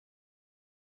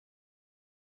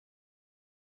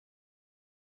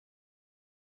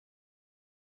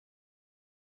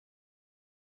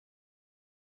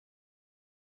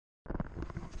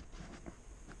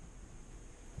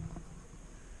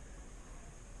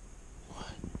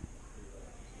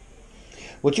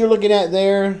What you're looking at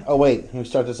there... Oh, wait. Let me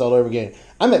start this all over again.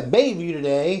 I'm at Bayview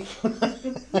today.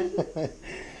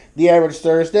 The Average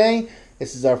Thursday.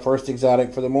 This is our first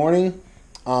exotic for the morning.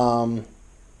 And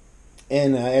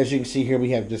as you can see here, we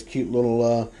have this cute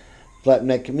little flat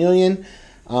neck chameleon.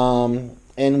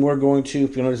 And we're going to,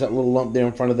 if you notice that little lump there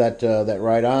in front of that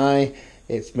right eye,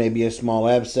 it's maybe a small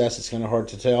abscess. It's kind of hard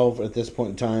to tell at this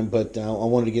point in time, but I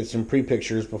wanted to get some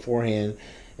pre-pictures beforehand.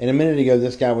 And a minute ago,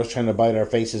 this guy was trying to bite our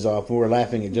faces off. We were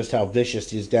laughing at just how vicious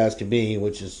these guys could be,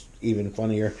 which is even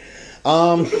funnier.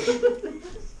 But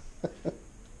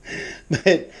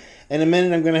in a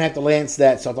minute, I'm going to have to lance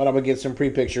that, so I thought I would get some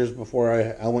pre-pictures before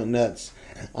I went nuts.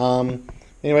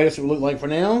 Anyway, that's what it looked like for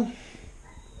now.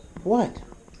 What?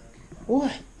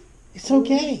 What? It's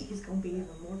okay. He's going to be even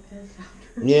more pissed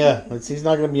after. Yeah, he's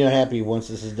not going to be unhappy once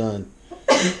this is done.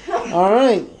 All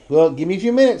right. Well, give me a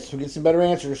few minutes. We'll get some better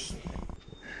answers.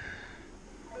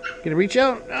 Gonna reach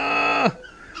out. I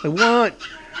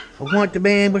want the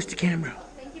man. What's the camera?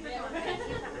 Thank you for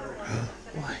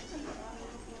What?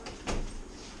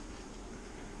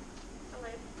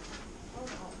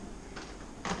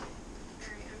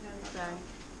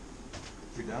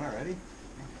 You're done already?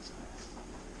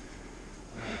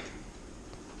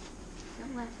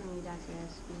 Don't laugh at me, Dr.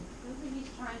 Askew. I think he's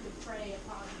trying to pray a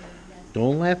positive.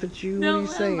 Don't laugh at you. Don't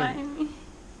what are you laugh saying? at me.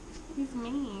 He's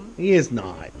mean. He is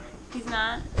not. He's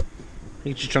not.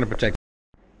 He's just trying to protect.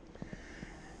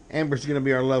 Amber's going to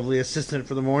be our lovely assistant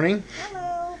for the morning.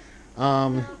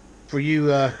 Hello. For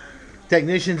you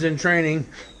technicians in training,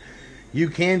 you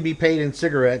can be paid in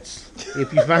cigarettes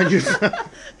if you find yourself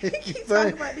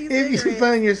if you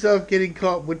find yourself getting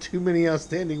caught with too many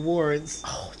outstanding warrants.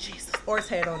 Oh, Jesus. Or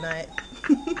potato nut.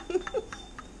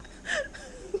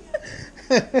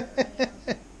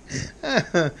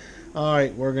 All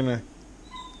right, we're going to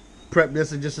prep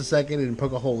this in just a second and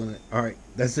poke a hole in it. All right,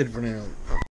 that's it for now.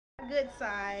 Good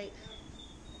side.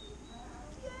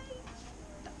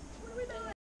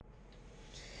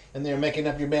 And they're making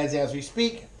up your meds as we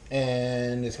speak.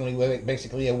 And it's going to be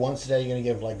basically a once a day. You're going to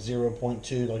give like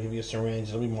 0.2. They'll give you a syringe.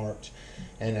 It'll be marked.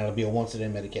 And that'll be a once a day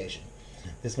medication.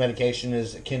 This medication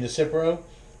is akin to Cipro.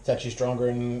 It's actually stronger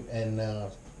than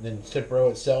Cipro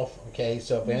itself. Okay,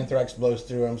 so if anthrax blows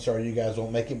through, I'm sorry you guys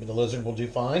won't make it, but the lizard will do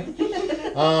fine.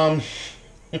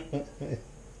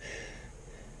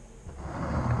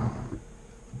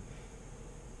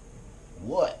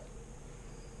 What?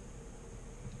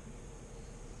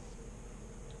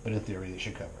 But in theory, it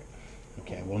should cover it.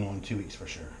 Okay, we'll know in 2 weeks for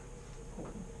sure.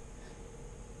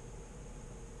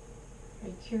 Are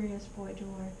you curious, Boy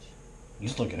George? You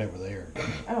just look it over there.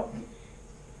 Oh.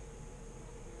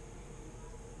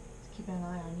 Just keeping an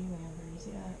eye on you, Amber. You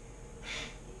see that?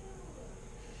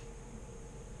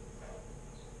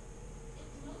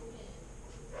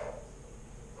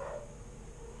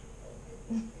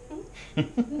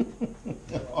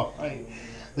 All right.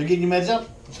 They're getting your meds up.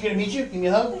 It's good to meet you. Give me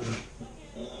a hug.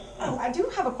 Oh, I do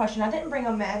have a question. I didn't bring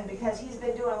him in because he's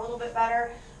been doing a little bit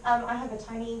better. I have a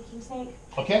tiny king snake.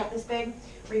 Okay. About this big,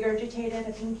 regurgitated,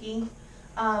 a pinky.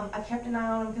 I've kept an eye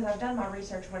on him because I've done my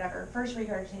research, whatever. First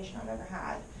regurgitation I've ever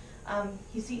had.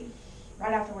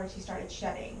 Right afterwards he started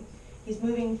shedding. He's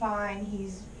moving fine.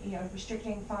 He's,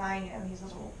 restricting fine. He's a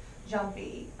little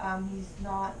jumpy. He's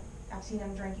not, I've seen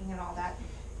him drinking and all that.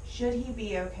 Should he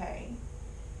be okay?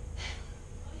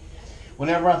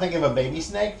 Whenever I think of a baby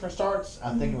snake for starts,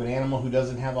 I think of an animal who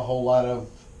doesn't have a whole lot of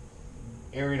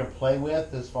area to play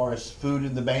with as far as food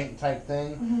in the bank type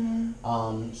thing.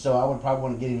 So I would probably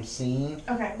want to get him seen.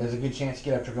 Okay. There's a good chance to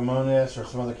get a trichomonas or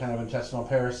some other kind of intestinal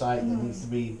parasite that needs to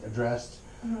be addressed.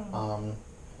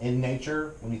 In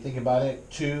nature, when you think about it,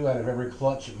 2 out of every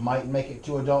clutch might make it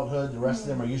to adulthood. The rest of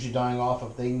them are usually dying off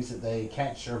of things that they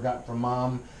catch or got from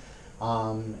mom,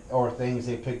 or things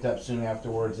they picked up soon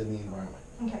afterwards in the environment.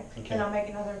 Okay. Then I'll make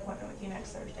another appointment with you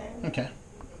next Thursday. Okay.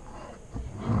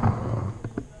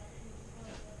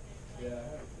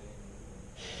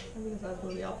 I think that's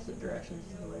going the opposite directions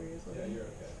is hilarious. Yeah, you're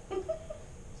okay.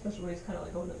 Especially when he's kind of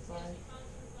like holding it side.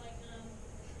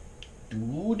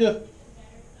 Dude.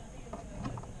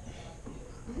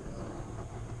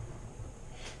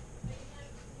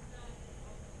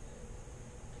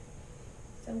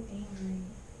 So angry.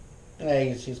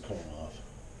 Hey, she's cooling off.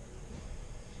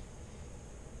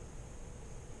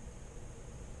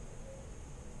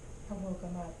 I woke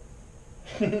him up.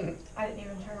 I didn't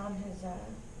even turn on his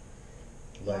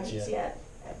Lights lights yet.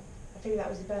 I figured that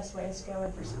was the best way to go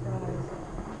in for surprise.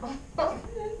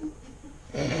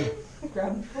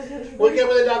 Grab him. Look at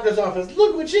the doctor's office.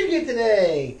 Look what you get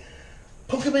today.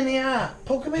 Poke him in the eye.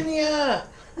 Poke him in the eye.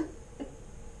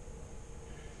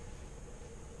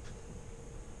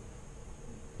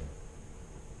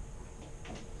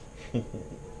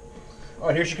 All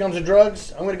right, here she comes with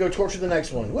drugs. I'm going to go torture the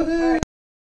next one. Woohoo!